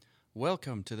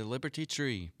Welcome to the Liberty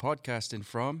Tree, podcasting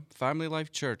from Family Life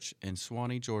Church in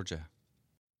Suwanee, Georgia.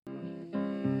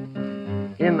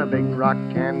 In the big rock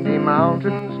candy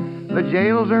mountains, the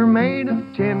jails are made of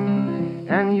tin,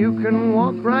 and you can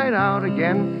walk right out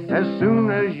again as soon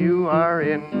as you are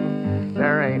in.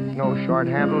 There ain't no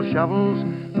short-handled shovels,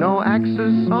 no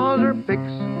axes, saws, or picks.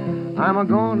 I'm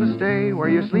a-going to stay where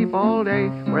you sleep all day,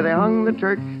 where they hung the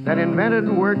Turk that invented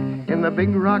work in the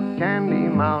big rock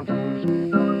candy mountains.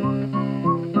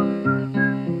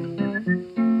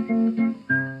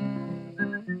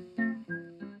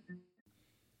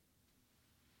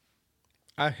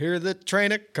 I hear the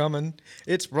train a-comin',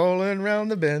 it's rollin' round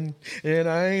the bend, and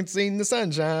I ain't seen the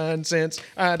sunshine since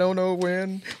I don't know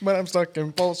when, but I'm stuck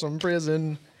in Folsom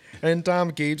Prison, and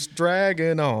time keeps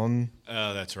dragging on.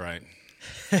 Oh, that's right.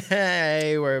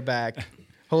 Hey, we're back.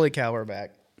 Holy cow, we're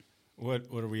back. What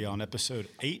are we on, episode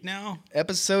 8 now?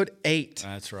 Episode 8.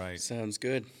 That's right. Sounds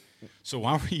good. So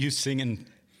why were you singing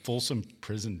Folsom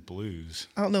Prison Blues?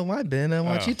 I don't know why, Ben.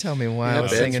 Why don't you tell me why I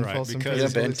was Ben. singing That's right, Folsom because-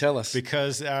 Prison Ben, Blues? tell us.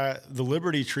 Because the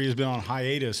Liberty Tree has been on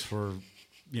hiatus for,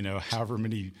 however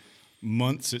many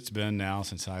months it's been now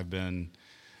since I've been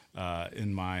at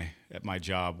my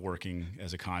job working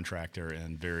as a contractor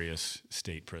in various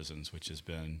state prisons, which has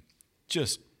been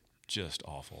just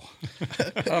awful.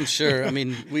 I'm sure. I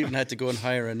mean, we even had to go and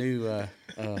hire a new,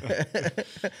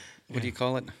 what do you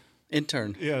call it?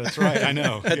 Intern. Yeah, that's right. I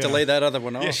know. Had to lay that other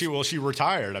one off. Yeah, she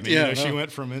retired. I mean, Yeah, she no.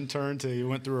 went from intern to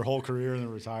went through her whole career and then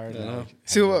retired.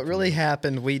 So what really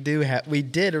happened, we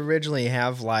did originally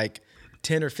have like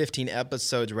 10 or 15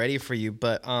 episodes ready for you,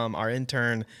 but our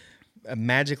intern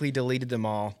magically deleted them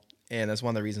all, and that's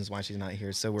one of the reasons why she's not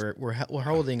here. So we're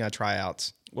holding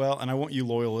tryouts. Well, and I want you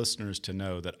loyal listeners to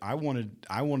know that I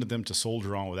wanted them to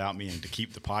soldier on without me and to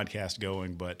keep the podcast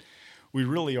going, but we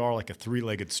really are like a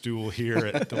three-legged stool here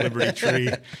at the Liberty Tree,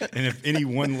 and if any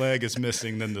one leg is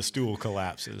missing, then the stool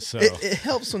collapses. So It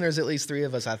helps when there's at least 3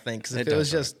 of us, I think, because if It it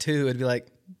was does, just 2, it'd be like,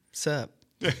 sup?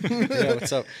 Yeah,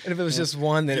 what's up? And if it was just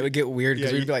 1, then it would get weird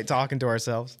because Yeah, we'd be like talking to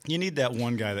ourselves. you need that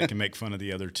one guy that can make fun of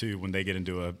the other two when they get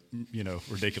into a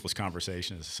ridiculous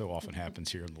conversation, as so often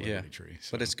happens here in the Yeah, Liberty Tree.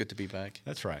 So but it's good to be back.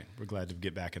 that's right. We're glad to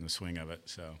get back in the swing of it.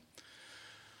 So.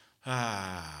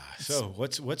 So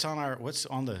what's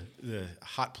on the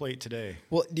hot plate today?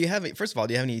 Well, first of all,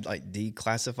 do you have any like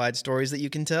declassified stories that you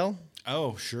can tell?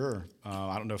 Oh, sure.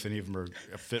 I don't know if any of them are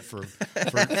fit for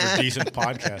decent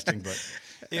podcasting, but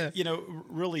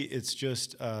really, it's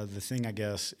just the thing. I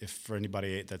guess if for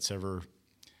anybody that's ever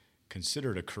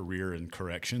considered a career in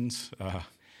corrections,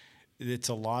 it's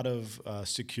a lot of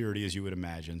security, as you would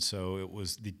imagine. So it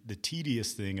was the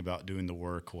tedious thing about doing the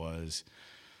work was,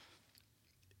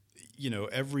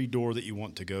 every door that you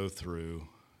want to go through,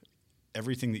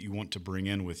 everything that you want to bring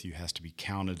in with you has to be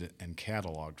counted and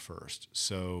cataloged first.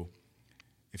 So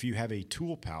if you have a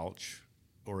tool pouch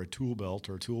or a tool belt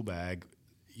or a tool bag,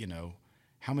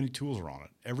 how many tools are on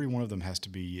it? Every one of them has to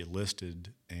be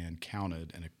listed and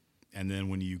counted. And then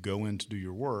when you go in to do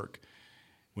your work,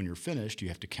 when you're finished, you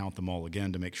have to count them all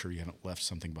again to make sure you haven't left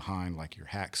something behind, like your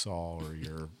hacksaw or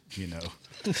your,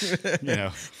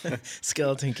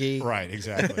 Skeleton key. Right,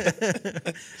 exactly.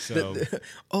 So,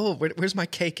 Where's my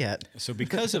cake at? so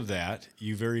because of that,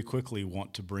 you very quickly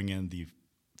want to bring in the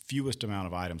fewest amount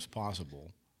of items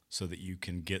possible so that you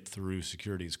can get through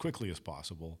security as quickly as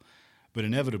possible. But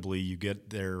inevitably, you get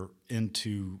there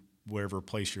into wherever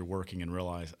place you're working and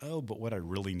realize, but what I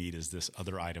really need is this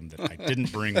other item that I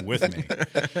didn't bring with me.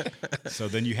 So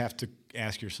then you have to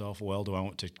ask yourself, well, do I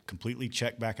want to completely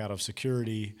check back out of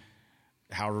security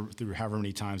however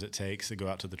many times it takes to go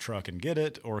out to the truck and get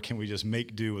it, or can we just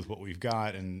make do with what we've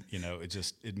got? And,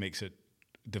 it makes it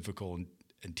difficult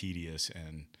and tedious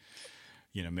and,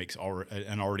 makes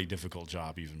an already difficult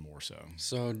job even more so.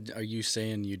 So are you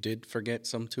saying you did forget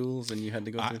some tools and you had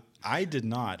to go through? I did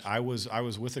not. I was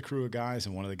with a crew of guys,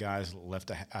 and one of the guys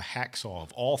left a hacksaw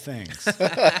of all things,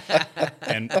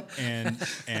 and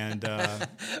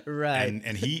Right.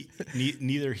 and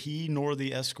neither he nor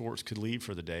the escorts could leave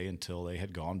for the day until they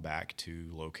had gone back to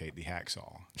locate the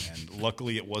hacksaw. And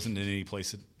luckily, it wasn't in any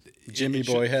place that Jimmy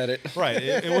Boy had it. Right.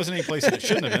 It wasn't any place that it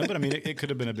shouldn't have been, but I mean, it could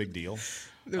have been a big deal.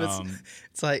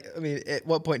 It's like, I mean, at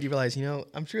what point do you realize,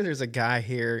 I'm sure there's a guy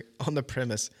here on the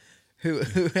premise who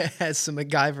has some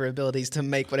MacGyver abilities to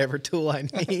make whatever tool I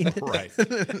need. Right.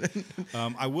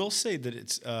 I will say that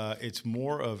it's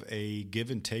more of a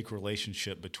give and take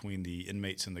relationship between the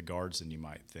inmates and the guards than you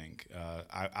might think.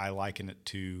 I liken it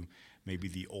to maybe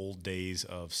the old days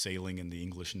of sailing in the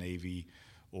English Navy,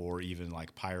 or even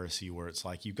like piracy, where it's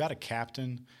like you've got a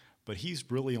captain, but he's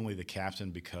really only the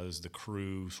captain because the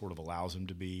crew sort of allows him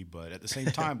to be. But at the same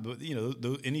time,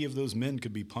 any of those men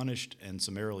could be punished, and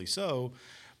summarily so,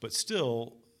 but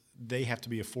still they have to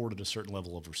be afforded a certain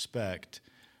level of respect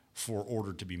for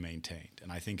order to be maintained.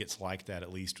 And I think it's like that,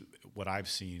 at least what I've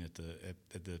seen at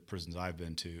the prisons I've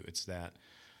been to. It's that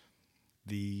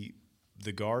the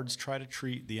guards try to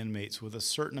treat the inmates with a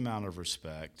certain amount of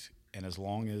respect, and as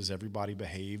long as everybody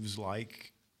behaves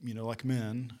like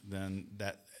men, then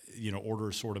that order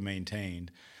is sort of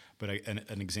maintained. But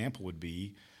an example would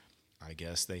be, I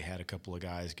guess they had a couple of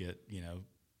guys get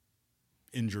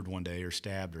injured one day or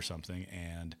stabbed or something,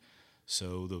 and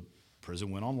so the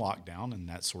prison went on lockdown, and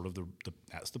that's sort of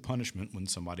that's the punishment when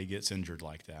somebody gets injured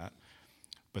like that.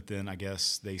 But then I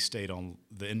guess the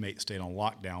inmates stayed on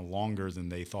lockdown longer than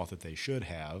they thought that they should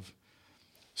have.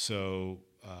 So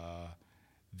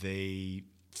they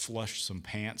flushed some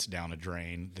pants down a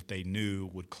drain that they knew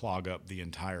would clog up the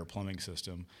entire plumbing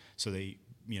system. So they,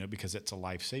 because it's a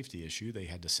life safety issue, they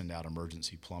had to send out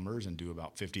emergency plumbers and do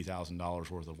about $50,000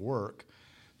 worth of work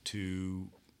to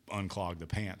unclog the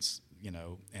pants,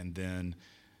 and then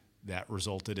that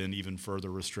resulted in even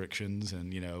further restrictions.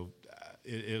 And,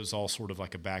 it was all sort of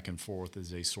like a back and forth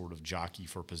as a sort of jockey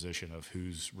for position of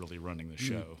who's really running the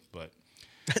show. But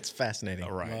That's fascinating.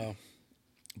 all right. Wow.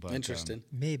 But, Interesting.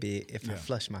 Maybe if I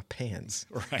flush my pants.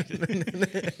 Right.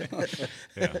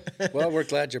 Yeah. Well, we're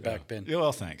glad you're back, Ben. Yeah,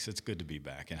 well, thanks. It's good to be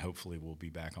back, and hopefully we'll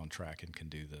be back on track and can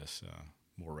do this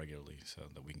more regularly so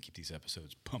that we can keep these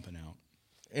episodes pumping out.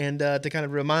 And to kind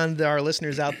of remind our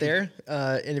listeners out there,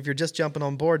 and if you're just jumping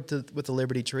on board with the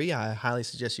Liberty Tree, I highly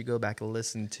suggest you go back and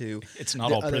listen to. It's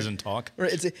not all prison talk.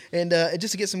 Right, and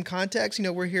just to get some context,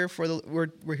 we're here we're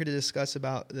here to discuss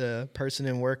about the person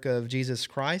and work of Jesus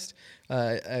Christ.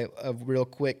 A real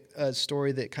quick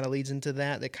story that kind of leads into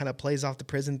that kind of plays off the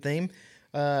prison theme.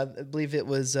 I believe it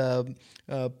was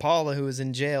Paul who was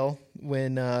in jail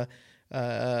when.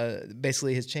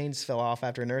 Basically his chains fell off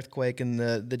after an earthquake, and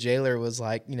the jailer was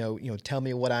like, tell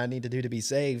me what I need to do to be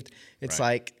saved. It's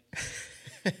right.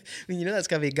 like, that's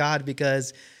gotta be God,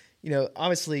 because,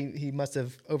 obviously he must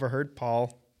have overheard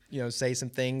Paul, say some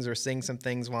things or sing some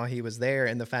things while he was there,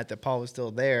 and the fact that Paul was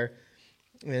still there,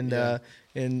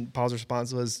 and Paul's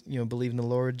response was, believe in the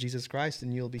Lord Jesus Christ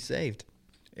and you'll be saved,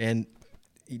 and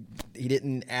he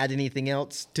didn't add anything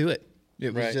else to it.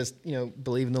 It was just,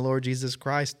 believe in the Lord Jesus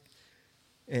Christ.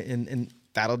 And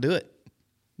that'll do it.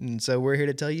 And so we're here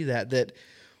to tell you that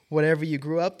whatever you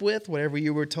grew up with, whatever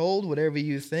you were told, whatever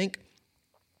you think,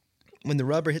 when the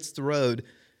rubber hits the road,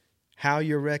 how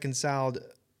you're reconciled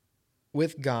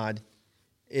with God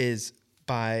is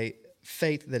by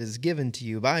faith that is given to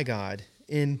you by God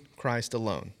in Christ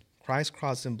alone. Christ's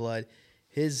cross and blood,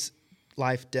 his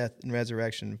life, death, and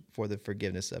resurrection for the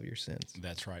forgiveness of your sins.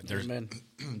 That's right. Amen.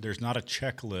 There's not a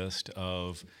checklist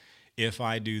of, if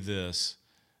I do this,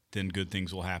 then good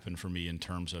things will happen for me in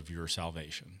terms of your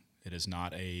salvation. It is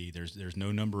not there's no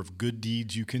number of good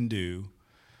deeds you can do,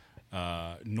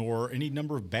 nor any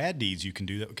number of bad deeds you can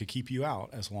do that could keep you out,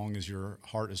 as long as your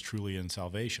heart is truly in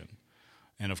salvation.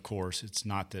 And of course, it's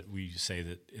not that we say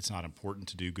that it's not important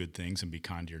to do good things and be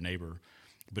kind to your neighbor,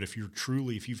 but if you've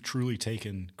truly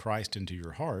taken Christ into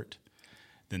your heart,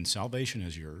 then salvation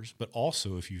is yours. But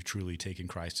also, if you've truly taken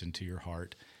Christ into your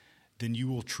heart, then you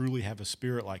will truly have a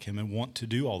spirit like him and want to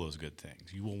do all those good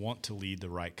things. You will want to lead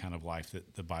the right kind of life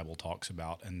that the Bible talks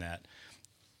about and that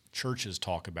churches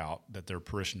talk about, that their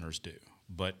parishioners do.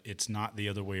 But it's not the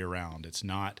other way around. It's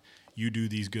not you do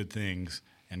these good things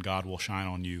and God will shine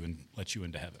on you and let you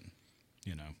into heaven,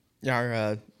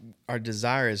 Our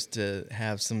desire is to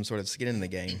have some sort of skin in the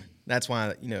game. That's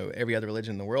why, every other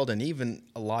religion in the world, and even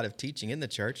a lot of teaching in the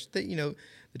church, that,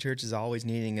 the church is always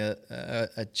needing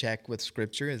a check with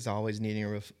Scripture, is always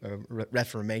needing a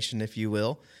reformation, if you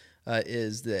will,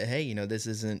 is that, hey, this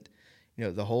isn't,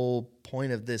 the whole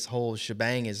point of this whole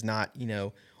shebang is not,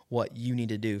 what you need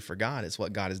to do for God. It's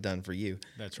what God has done for you.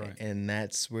 That's right. And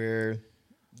that's where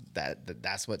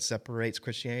that's what separates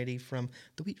Christianity from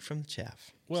the wheat from the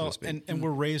chaff. Well, so to speak. and we're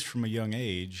raised from a young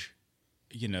age,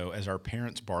 as our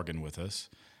parents bargain with us,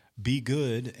 be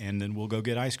good and then we'll go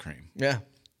get ice cream. Yeah.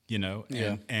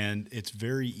 And it's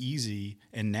very easy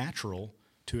and natural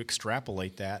to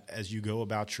extrapolate that as you go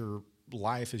about your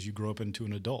life as you grow up into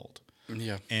an adult.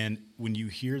 Yeah. And when you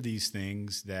hear these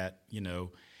things that,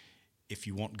 if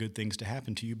you want good things to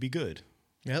happen to you, be good.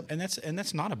 Yep. And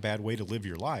that's not a bad way to live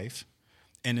your life.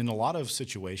 And in a lot of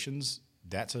situations,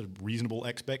 that's a reasonable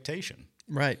expectation.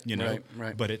 Right.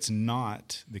 Right. But it's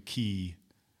not the key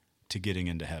to getting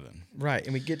into heaven. Right.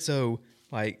 And we get so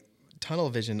tunnel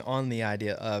vision on the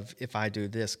idea of, if I do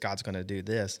this, God's going to do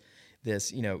this,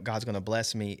 this, God's going to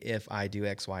bless me if I do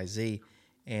X, Y, Z.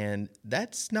 And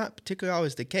that's not particularly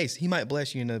always the case. He might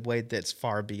bless you in a way that's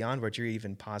far beyond what you're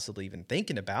even possibly even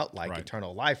thinking about, like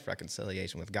eternal life,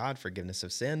 reconciliation with God, forgiveness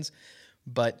of sins.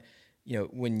 But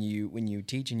when you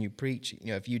teach and you preach,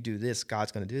 if you do this,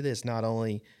 God's going to do this. Not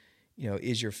only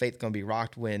is your faith going to be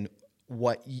rocked when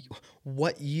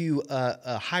what you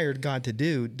hired God to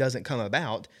do doesn't come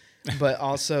about, but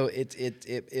also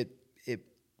it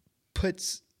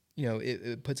puts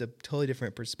it puts a totally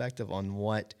different perspective on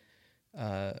what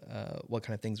kind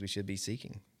of things we should be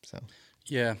seeking. So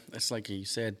Yeah, it's like you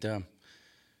said,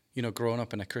 growing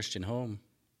up in a Christian home,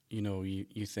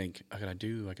 you think, I gotta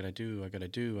do.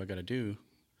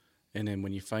 And then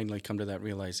when you finally come to that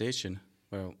realization,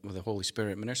 well, the Holy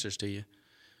Spirit ministers to you,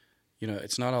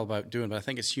 it's not all about doing, but I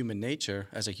think it's human nature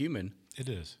as a human. It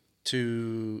is.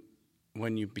 To,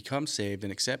 when you become saved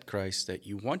and accept Christ, that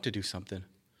you want to do something.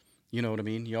 You know what I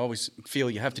mean? You always feel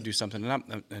you have to do something.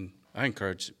 And I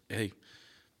encourage, hey,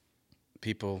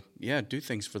 people, do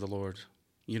things for the Lord.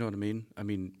 You know what I mean? I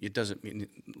mean, it doesn't mean,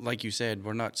 like you said,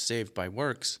 we're not saved by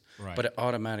works, but it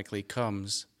automatically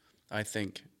comes, I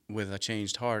think, with a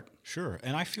changed heart. Sure.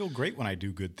 And I feel great when I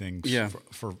do good things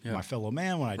for my fellow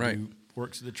man, when I do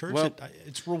works at the church. Well,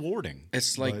 it's rewarding.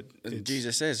 It's like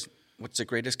Jesus says, what's the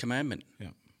greatest commandment? Yeah.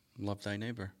 Love thy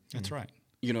neighbor. That's right.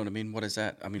 You know what I mean? What is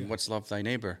that? I mean, what's love thy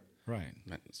neighbor? Right.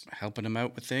 It's helping them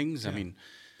out with things. I mean,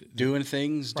 doing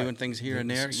things here and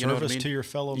there. You know what I mean? Service to your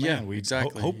fellow man. Yeah, We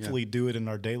exactly. hopefully do it in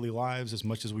our daily lives as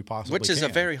much as we possibly Which is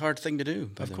can. a very hard thing to do.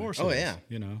 By Of the way. course. Oh, it is,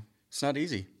 yeah. It's not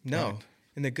easy. No. Right.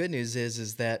 And the good news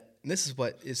is that, and this is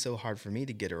what is so hard for me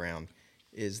to get around,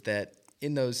 is that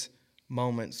in those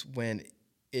moments when it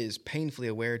is painfully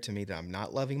aware to me that I'm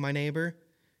not loving my neighbor,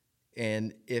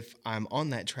 and if I'm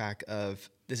on that track of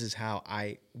this is how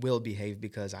I will behave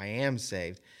because I am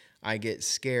saved, I get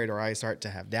scared or I start to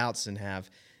have doubts and have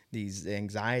these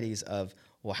anxieties of,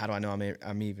 well, how do I know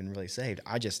I'm even really saved?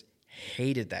 I just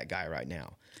hated that guy right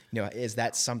now. Is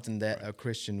that something that a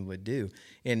Christian would do?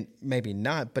 And maybe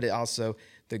not, but it also,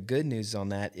 the good news on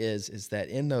that is that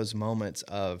in those moments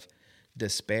of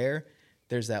despair,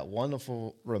 there's that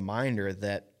wonderful reminder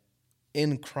that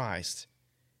in Christ,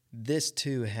 this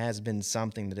too has been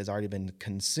something that has already been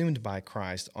consumed by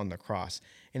Christ on the cross.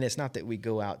 And it's not that we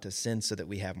go out to sin so that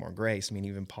we have more grace. I mean,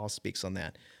 even Paul speaks on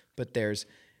that. But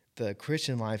the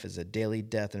Christian life is a daily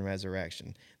death and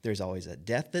resurrection. There's always a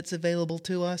death that's available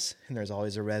to us, and there's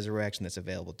always a resurrection that's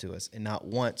available to us. And not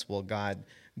once will God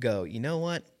go, you know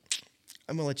what?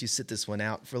 I'm going to let you sit this one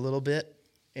out for a little bit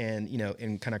and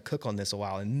kind of cook on this a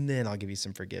while, and then I'll give you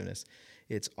some forgiveness.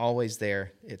 It's always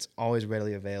there. It's always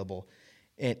readily available.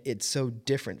 And it's so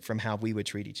different from how we would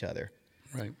treat each other.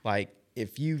 Right. Like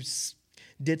if you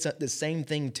did the same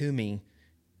thing to me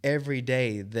every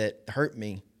day that hurt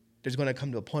me, there's going to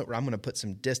come to a point where I'm going to put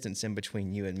some distance in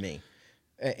between you and me.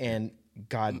 And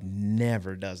God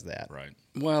never does that. Right.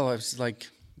 Well, it's like,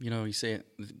 you say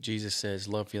it, Jesus says,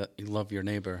 love your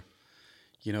neighbor.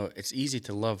 It's easy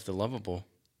to love the lovable.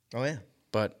 Oh, yeah.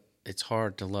 But it's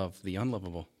hard to love the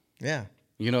unlovable. Yeah.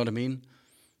 You know what I mean?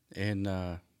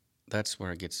 And that's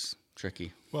where it gets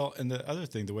tricky. Well, and the other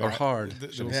thing,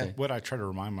 what I try to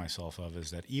remind myself of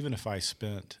is that even if I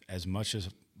spent as much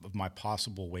of my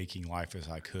possible waking life as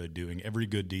I could doing every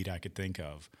good deed I could think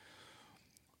of,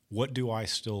 what do I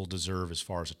still deserve as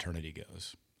far as eternity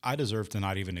goes? I deserve to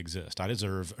not even exist. I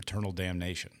deserve eternal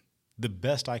damnation. The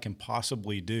best I can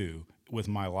possibly do with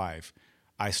my life,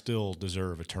 I still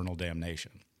deserve eternal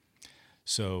damnation.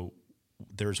 So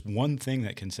there's one thing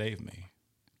that can save me,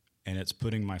 and it's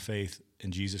putting my faith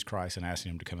in Jesus Christ and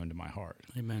asking him to come into my heart.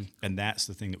 Amen. And that's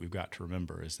the thing that we've got to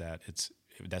remember, is that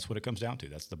that's what it comes down to.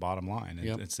 That's the bottom line.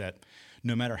 And it's that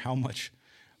no matter how much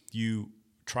you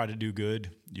try to do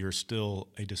good, you're still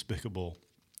a despicable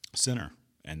sinner.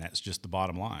 And that's just the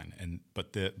bottom line.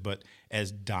 But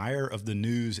as dire of the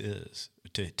news is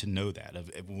to know that,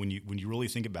 when you really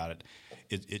think about it,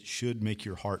 it should make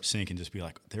your heart sink and just be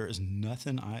like, there is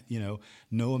nothing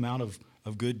no amount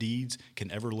of good deeds can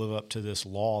ever live up to this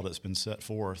law that's been set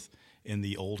forth in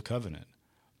the old covenant.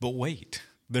 But wait,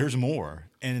 there's more.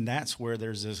 And that's where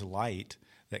there's this light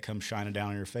that comes shining down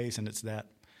on your face. And it's that,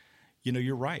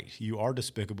 you're right. You are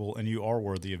despicable and you are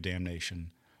worthy of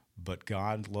damnation. But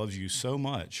God loves you so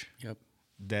much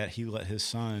that he let his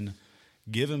son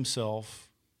give himself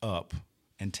up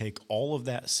and take all of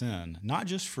that sin, not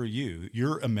just for you,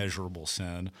 your immeasurable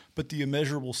sin, but the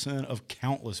immeasurable sin of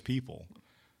countless people.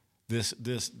 This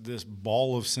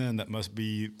ball of sin that must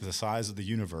be the size of the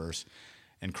universe,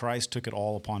 and Christ took it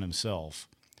all upon himself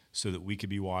so that we could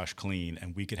be washed clean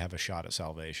and we could have a shot at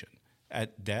salvation.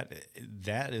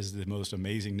 that is the most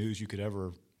amazing news you could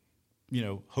ever,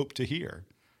 hope to hear.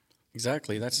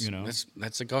 Exactly. That's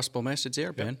a gospel message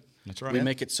there, Ben. That's right. We Yeah.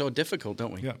 make it so difficult,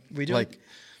 don't we? Yeah. We do. Like,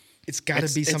 It's got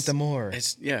to be something more.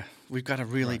 We've got to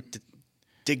really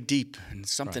dig deep and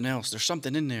something else. There's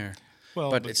something in there. Well,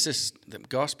 but it's just the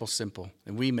gospel's simple,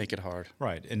 and we make it hard.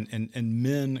 Right, and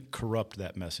men corrupt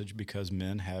that message because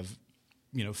men have,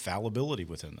 fallibility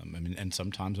within them. I mean, and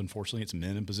sometimes, unfortunately, it's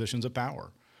men in positions of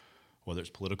power, whether it's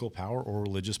political power or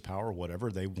religious power, or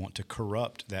whatever. They want to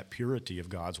corrupt that purity of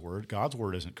God's word. God's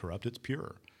word isn't corrupt; it's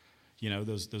pure.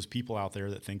 Those people out there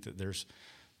that think that there's,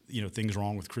 things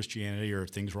wrong with Christianity or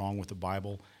things wrong with the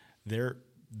Bible. They're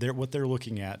what they're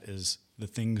looking at is the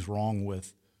things wrong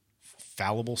with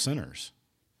fallible sinners,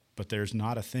 but there's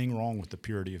not a thing wrong with the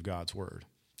purity of God's word.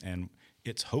 And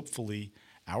it's hopefully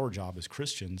our job as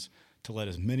Christians to let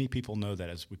as many people know that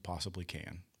as we possibly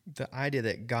can. The idea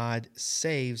that God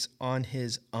saves on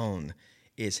his own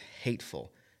is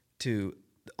hateful to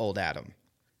old Adam.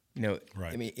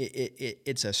 Right. I mean,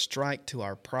 it's a strike to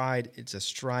our pride. It's a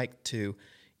strike to,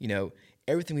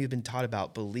 everything we've been taught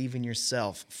about. Believe in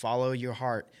yourself, follow your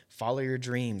heart, follow your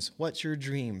dreams. What's your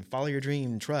dream? Follow your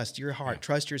dream, trust your heart,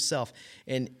 trust yourself.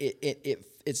 And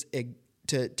it's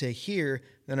to hear,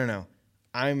 no,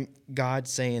 I'm God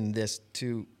saying this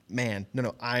to man.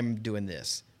 No, I'm doing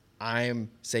this. I'm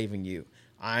saving you.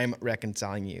 I'm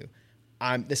reconciling you.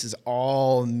 This is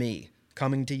all me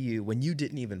coming to you when you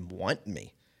didn't even want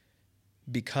me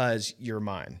because you're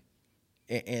mine.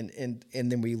 And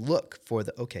then we look for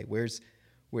where's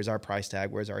our price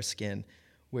tag? Where's our skin?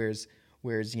 Where's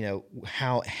what's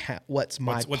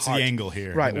my what's part? the angle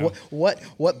here? Right.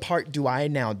 What part do I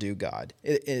now do, God?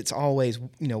 It's always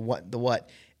what.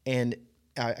 And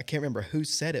I can't remember who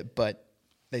said it, but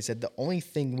they said the only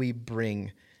thing we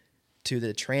bring to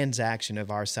the transaction of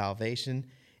our salvation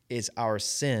is our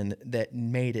sin that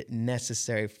made it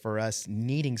necessary for us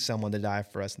needing someone to die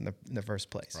for us in the first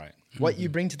place. Right. What you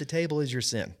bring to the table is your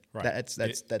sin. Right. That's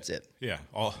it. Yeah.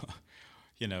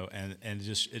 And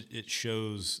just it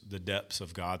shows the depths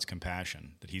of God's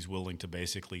compassion that he's willing to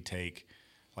basically take.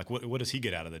 Like, what does he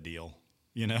get out of the deal?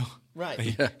 Right.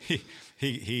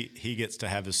 He gets to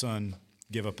have his son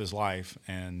give up his life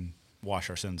and wash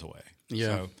our sins away. Yeah.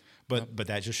 So, but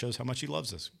that just shows how much he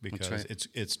loves us because right.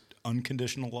 it's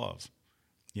unconditional love.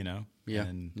 Yeah.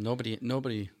 And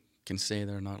Nobody can say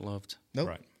they're not loved. Nope.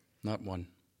 Right. Not one.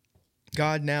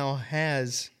 God now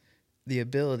has the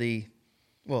ability.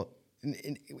 Well,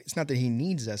 it's not that he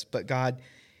needs us, but God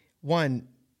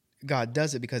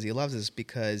does it because he loves us,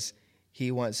 because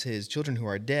he wants his children who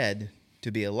are dead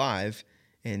to be alive.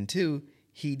 And two,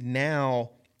 he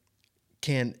now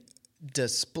can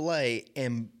display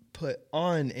and put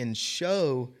on and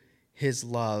show his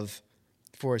love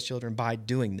for his children by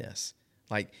doing this.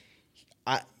 Like,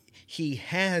 he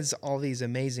has all these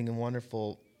amazing and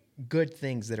wonderful good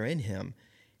things that are in him,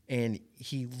 and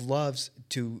he loves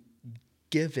to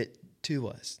give it to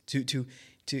us. Fear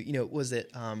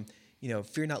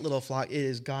not, little flock. It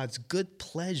is God's good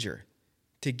pleasure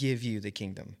to give you the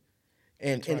kingdom,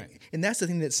 and That's right. and that's the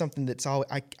thing that's something that's all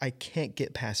I can't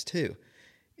get past too,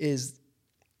 is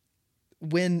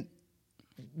when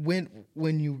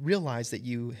you realize that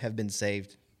you have been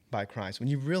saved by Christ, when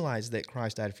you realize that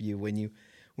Christ died for you, when you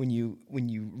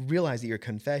realize that your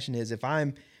confession is, if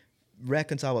I'm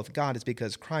reconciled with God, it's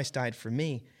because Christ died for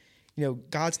me.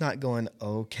 God's not going,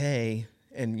 okay,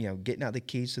 and getting out the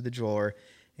keys to the drawer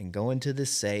and going to the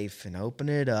safe and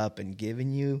opening it up and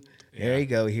giving you, there you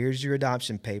go, here's your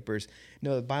adoption papers.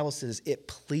 No, the Bible says it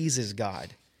pleases God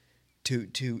to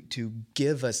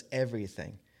give us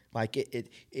everything. Like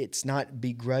it's not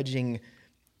begrudging.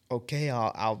 Okay,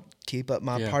 I'll keep up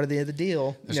my part of the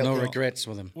deal. There's no regrets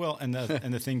with him. Well, and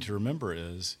the thing to remember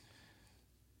is,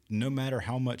 no matter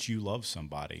how much you love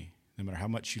somebody, no matter how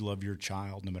much you love your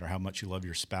child, no matter how much you love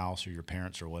your spouse or your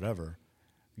parents or whatever,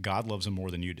 God loves them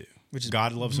more than you do. Which is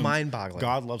God loves them, mind-boggling.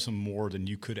 God loves them more than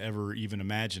you could ever even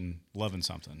imagine loving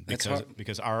something. That's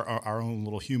Because our own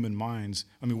little human minds.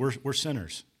 I mean, we're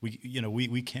sinners. We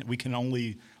can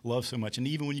only love so much. And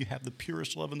even when you have the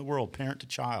purest love in the world, parent to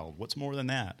child, what's more than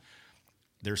that?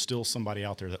 There's still somebody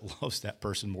out there that loves that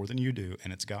person more than you do,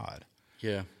 and it's God.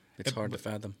 Yeah, it's hard to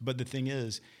fathom. But the thing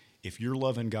is, if you're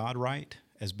loving God right,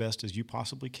 as best as you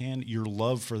possibly can, your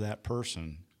love for that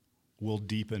person will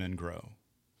deepen and grow.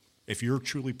 If you're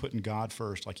truly putting God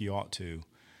first like you ought to,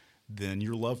 then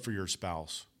your love for your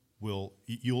spouse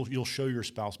you'll show your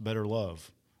spouse better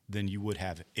love than you would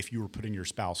have if you were putting your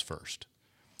spouse first.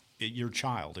 Your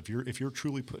child, if you're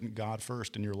truly putting God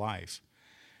first in your life,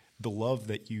 the love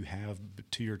that you have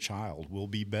to your child will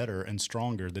be better and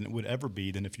stronger than it would ever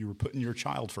be than if you were putting your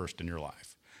child first in your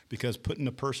life. Because putting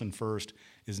a person first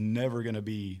is never going to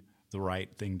be the right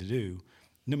thing to do,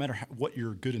 no matter what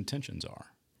your good intentions are.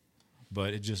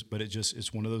 But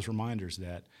it's one of those reminders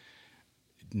that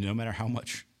no matter how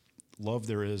much love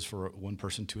there is for one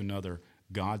person to another,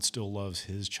 God still loves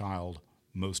his child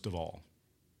most of all.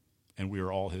 And we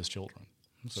are all his children.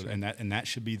 So, and that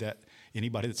should be that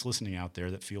anybody that's listening out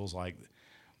there that feels like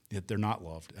that they're not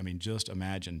loved. I mean, just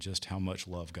imagine just how much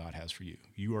love God has for you.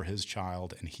 You are his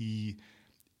child, and he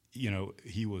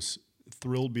was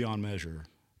thrilled beyond measure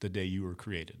the day you were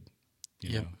created.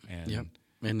 You know?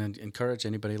 And then encourage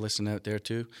anybody listening out there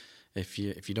too. If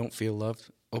you don't feel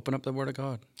loved, open up the Word of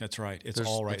God. That's right. It's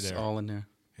all right there. It's all in there.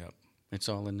 Yep. It's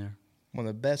all in there. One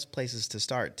of the best places to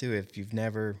start, too, if you've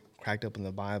never cracked open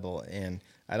the Bible, and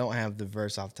I don't have the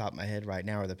verse off the top of my head right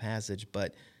now or the passage,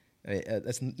 but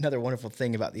that's another wonderful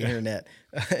thing about the internet.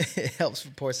 It helps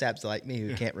for poor saps like me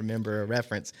who can't remember a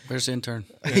reference. Where's the intern?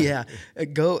 Yeah.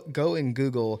 Go and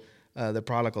Google the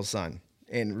prodigal son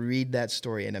and read that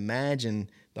story and imagine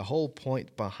the whole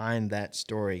point behind that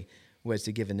story was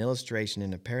to give an illustration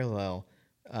and a parallel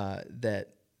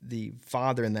that the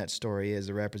father in that story is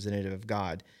a representative of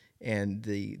God, and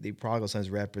the prodigal son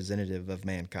is representative of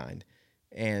mankind,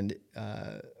 and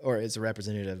or is a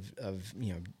representative of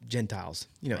Gentiles.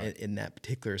 Right. In that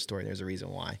particular story, there's a reason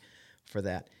why for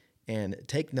that. And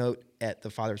take note at the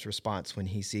father's response when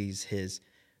he sees his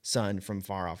son from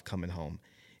far off coming home.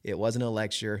 It wasn't a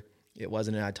lecture. It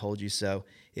wasn't an "I told you so."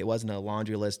 It wasn't a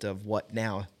laundry list of what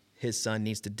now his son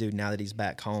needs to do now that he's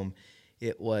back home.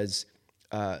 It was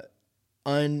a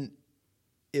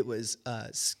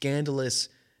scandalous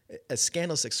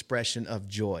expression of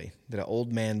joy that an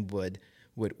old man would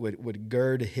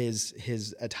gird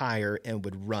his attire and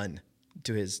would run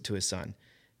to his son,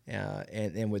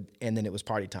 and then it was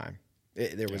party time.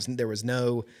 There was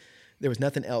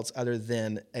nothing else other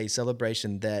than a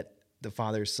celebration that the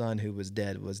father's son who was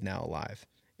dead was now alive,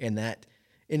 and that.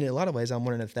 In a lot of ways, I'm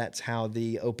wondering if that's how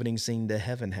the opening scene to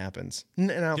Heaven happens. And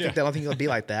I don't think it'll be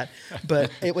like that. But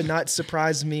it would not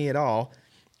surprise me at all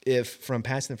if, from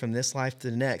passing from this life to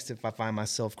the next, if I find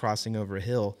myself crossing over a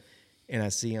hill and I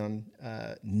see on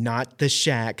not the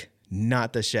shack.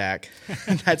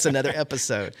 That's another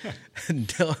episode.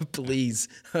 Please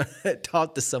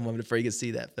talk to someone before you can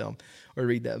see that film or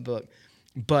read that book.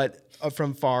 But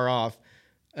from far off,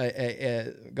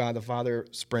 God the Father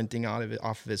sprinting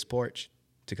off of his porch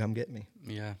to come get me.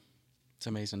 Yeah. It's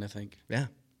amazing to think. Yeah.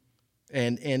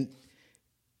 And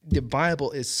the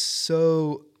Bible is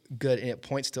so good, and it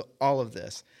points to all of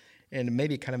this. And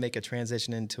maybe kind of make a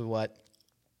transition into what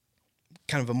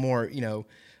kind of a more,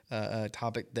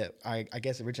 topic that I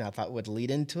guess originally I thought would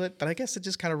lead into it, but I guess it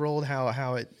just kind of rolled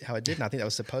how it did. And I think that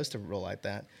was supposed to roll like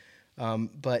that.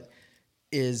 But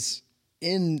is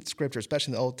in Scripture,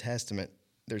 especially in the Old Testament,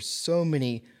 there's so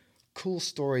many cool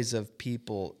stories of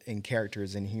people and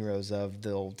characters and heroes of the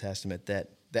Old Testament that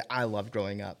I loved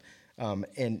growing up.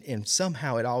 And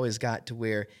somehow it always got to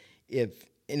where and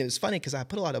it was funny because I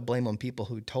put a lot of blame on people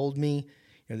who told me,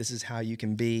 this is how you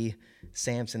can be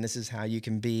Samson, this is how you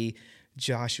can be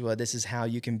Joshua, this is how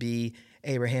you can be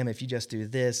Abraham if you just do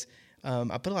this.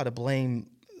 I put a lot of blame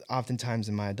oftentimes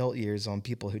in my adult years on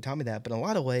people who taught me that, but in a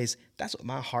lot of ways, that's what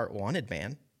my heart wanted,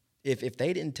 man. If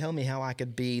they didn't tell me how I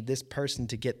could be this person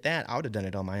to get that, I would have done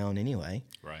it on my own anyway.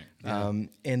 Right.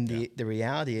 And the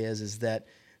reality is that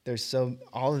there's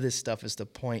all of this stuff is to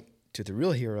point to the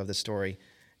real hero of the story,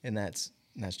 and that's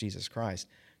Jesus Christ.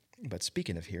 But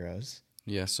speaking of heroes,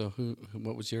 yeah. So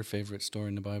what was your favorite story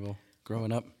in the Bible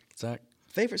growing up, Zach?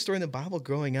 Favorite story in the Bible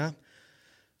growing up?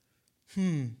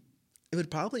 It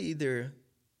would probably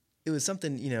it was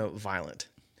something violent.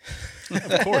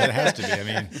 Of course, it has to be. I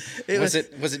mean, was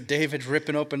it David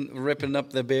ripping up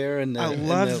the bear and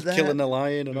killing the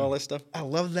lion and all that stuff? I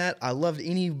love that. I loved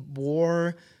any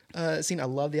war scene. I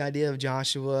love the idea of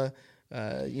Joshua.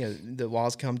 The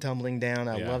walls come tumbling down.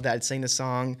 I love that. I'd sing the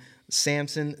song.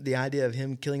 Samson, the idea of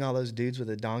him killing all those dudes with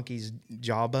a donkey's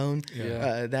jawbone.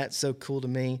 Yeah. That's so cool to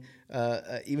me.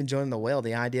 Even joining the whale,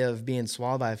 the idea of being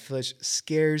swallowed by a fish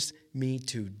scares me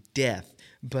to death.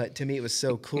 But to me, it was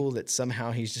so cool that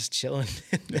somehow he's just chilling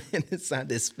inside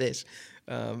this fish.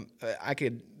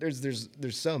 There's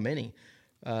so many.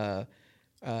 I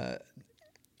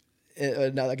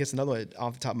guess another one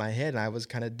off the top of my head, and I was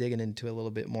kind of digging into it a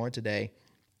little bit more today,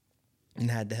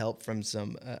 and had the help from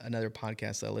another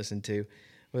podcast I listened to,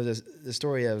 was the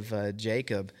story of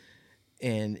Jacob.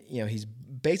 and he's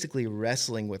basically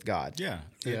wrestling with God. Yeah,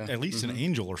 Yeah. At least an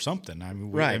angel or something. I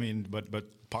mean, Right. but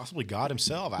possibly God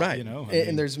Himself. Right.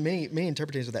 And there's many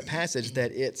interpretations of that passage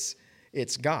that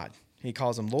it's God. He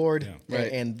calls him Lord, Yeah.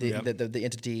 Right. and the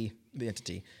entity,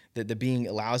 the being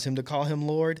allows him to call him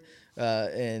Lord,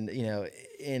 and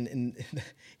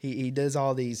he does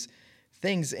all these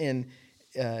things, and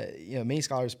many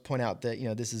scholars point out that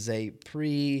this is a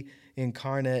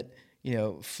pre-incarnate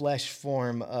flesh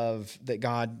form of that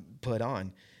God put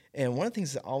on, and one of the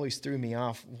things that always threw me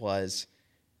off was,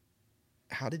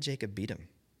 how did Jacob beat him?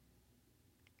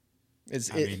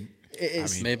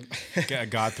 Maybe.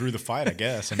 God threw the fight, I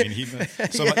guess. I mean,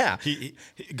 Yeah.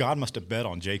 God must have bet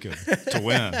on Jacob to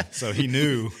win, so he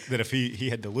knew that if he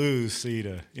had to lose, see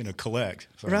to collect.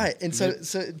 So. Right, and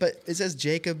but it says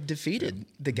Jacob defeated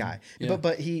the guy, Yeah.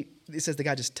 but it says the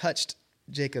guy just touched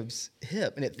Jacob's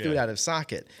hip and it threw it Yeah. out of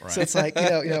socket. Right. So it's like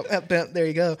there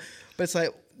you go. But it's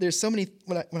like there's so many.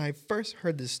 When I first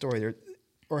heard this story,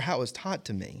 or how it was taught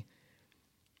to me,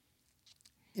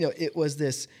 it was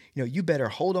this. You better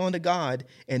hold on to God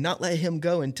and not let Him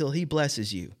go until He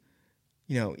blesses you.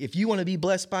 If you want to be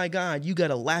blessed by God, you got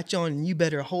to latch on and you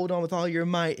better hold on with all your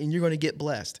might, and you're going to get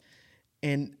blessed.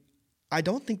 And I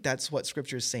don't think that's what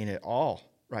Scripture is saying at all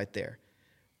right there.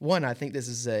 One, I think this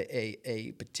is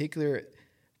a particular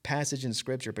passage in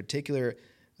Scripture, particular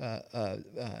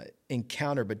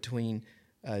encounter between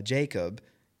Jacob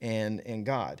and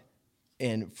God,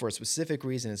 and for a specific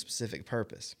reason and specific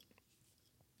purpose.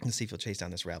 Let's see if you'll chase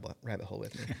down this rabbit hole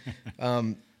with me.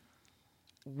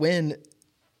 When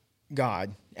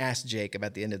God asked Jacob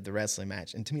at the end of the wrestling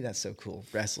match, and to me that's so cool,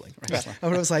 wrestling. I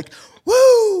was like,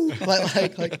 woo!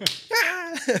 like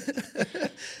ah!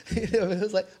 It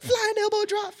was like flying elbow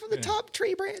drop from the top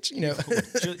tree branch. You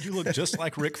look just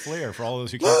like Ric Flair. For all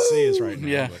those who can't see us right now.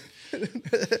 Yeah.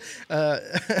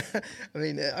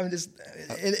 I'm just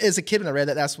as a kid when I read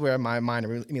that, that's where my mind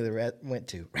immediately went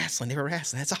to wrestling. They were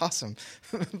wrestling. That's awesome.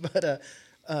 But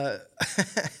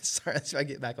sorry, let's see if I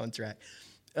get back on track.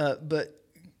 But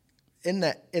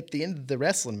at the end of the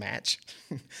wrestling match,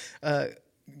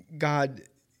 God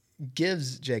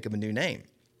gives Jacob a new name.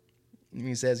 And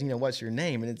he says, what's your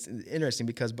name? And it's interesting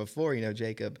because before,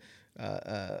 Jacob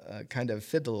kind of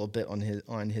fibbed a little bit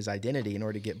on his identity in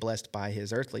order to get blessed by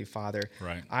his earthly father,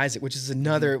 Right. Isaac, which is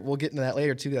another, we'll get into that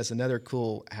later too. That's another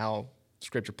cool how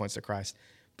Scripture points to Christ,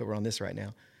 but we're on this right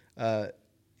now.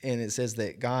 And it says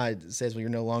that God says, well, you're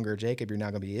no longer Jacob, you're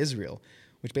now going to be Israel,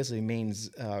 which basically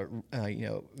means,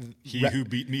 He who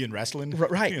beat me in wrestling.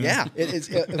 right, yeah. It is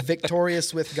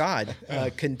victorious with God,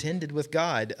 contended with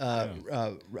God,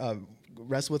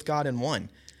 wrestled with God and won.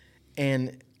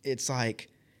 And it's like,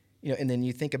 and then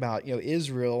you think about,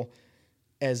 Israel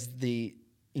as the,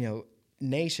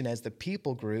 nation, as the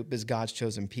people group, as God's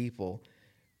chosen people,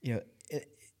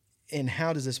 and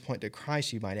how does this point to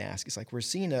Christ, you might ask? It's like we're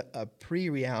seeing a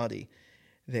pre-reality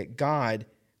that God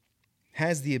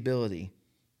has the ability,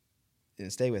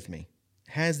 and stay with me,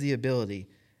 has the ability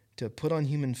to put on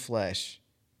human flesh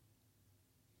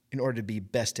in order to be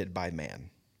bested by man,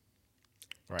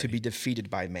 Right. to be defeated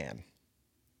by man.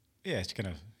 Yeah, it's kind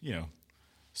of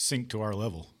sink to our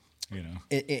level.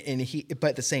 And he, but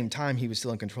at the same time, he was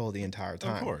still in control the entire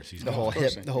time. Of course, he's the whole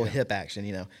hip action,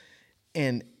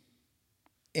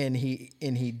 and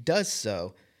he does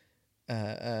so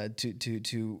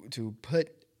to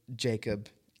put Jacob,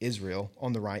 Israel,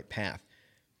 on the right path.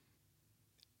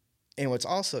 And what's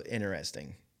also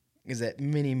interesting is that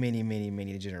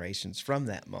many generations from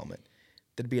that moment,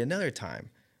 there'd be another time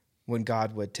when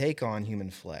God would take on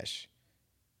human flesh,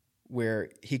 where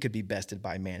he could be bested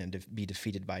by man and be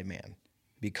defeated by man,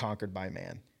 be conquered by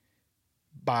man,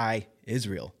 by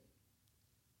Israel,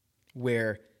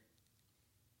 where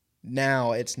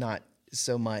now it's not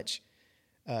so much,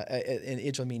 and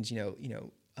Israel means,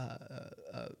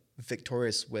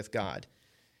 victorious with God.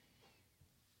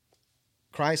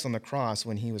 Christ on the cross,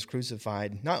 when he was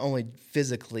crucified, not only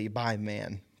physically by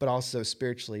man, but also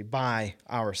spiritually by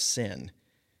our sin,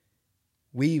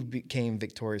 we became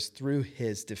victorious through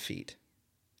his defeat,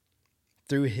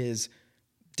 through his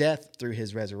death, through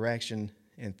his resurrection,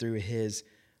 and through his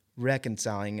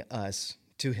reconciling us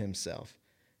to himself.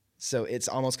 So it's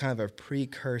almost kind of a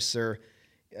precursor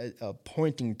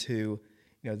pointing to,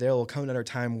 there will come another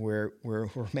time where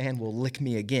man will lick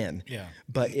me again. Yeah.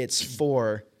 But it's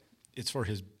for his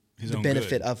the own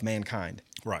benefit good. of mankind.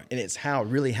 Right. And it's how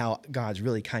God's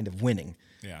really kind of winning.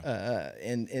 Yeah.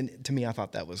 And to me, I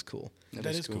thought that was cool.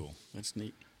 That is cool. That's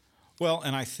neat. Well,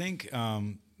 and I think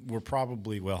we're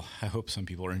probably, I hope some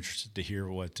people are interested to hear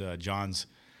what John's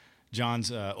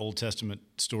John's Old Testament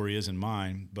story is in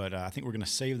mine, but I think we're going to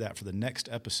save that for the next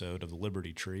episode of the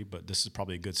Liberty Tree. But this is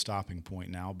probably a good stopping point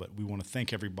now. But we want to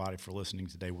thank everybody for listening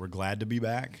today. We're glad to be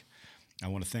back. I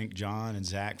want to thank John and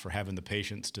Zach for having the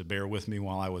patience to bear with me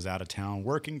while I was out of town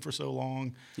working for so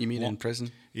long. You mean in prison?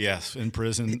 Yes, in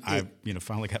prison. I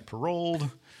finally got paroled.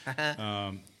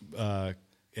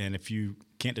 And if you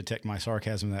can't detect my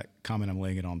sarcasm in that comment, I'm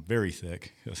laying it on very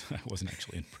thick because I wasn't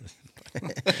actually in prison.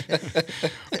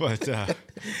 But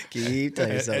Keep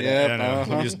telling yourself. let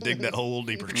me just dig that hole a little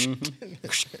deeper.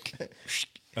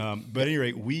 But at any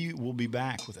rate, we will be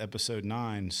back with episode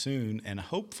 9 soon, and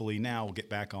hopefully now we'll get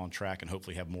back on track and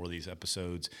hopefully have more of these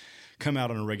episodes come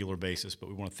out on a regular basis. But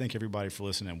we want to thank everybody for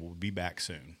listening, and we'll be back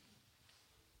soon.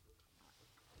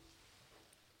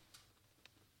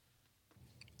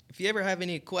 If you ever have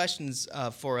any questions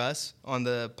for us on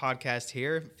the podcast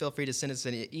here, feel free to send us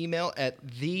an email at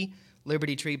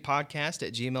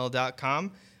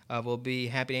thelibertytreepodcast@gmail.com. We'll be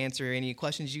happy to answer any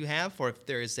questions you have, or if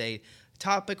there is a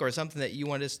topic or something that you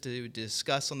want us to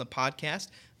discuss on the podcast,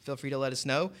 feel free to let us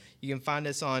know. You can find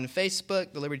us on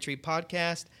Facebook, the Liberty Tree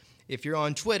Podcast. If you're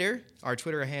on Twitter, our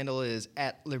Twitter handle is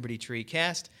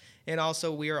 @LibertyTreeCast. And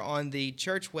also, we are on the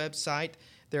church website.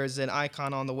 There's an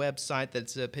icon on the website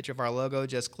that's a picture of our logo.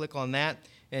 Just click on that.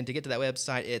 And to get to that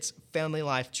website, it's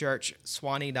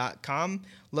FamilyLifeChurchSwanee.com.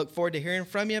 Look forward to hearing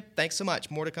from you. Thanks so much.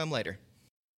 More to come later.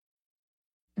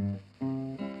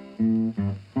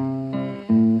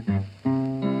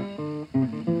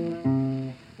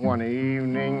 One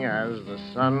evening as the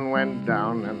sun went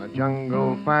down and the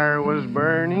jungle fire was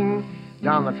burning,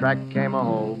 down the track came a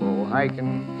hobo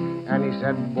hiking, and he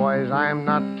said, "Boys, I'm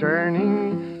not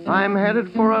turning. I'm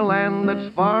headed for a land that's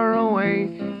far away,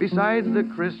 beside the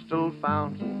crystal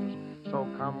fountains. So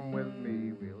come with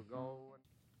me, we'll go."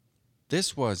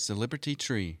 This was the Liberty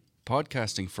Tree,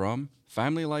 podcasting from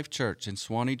Family Life Church in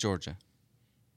Swanee, Georgia.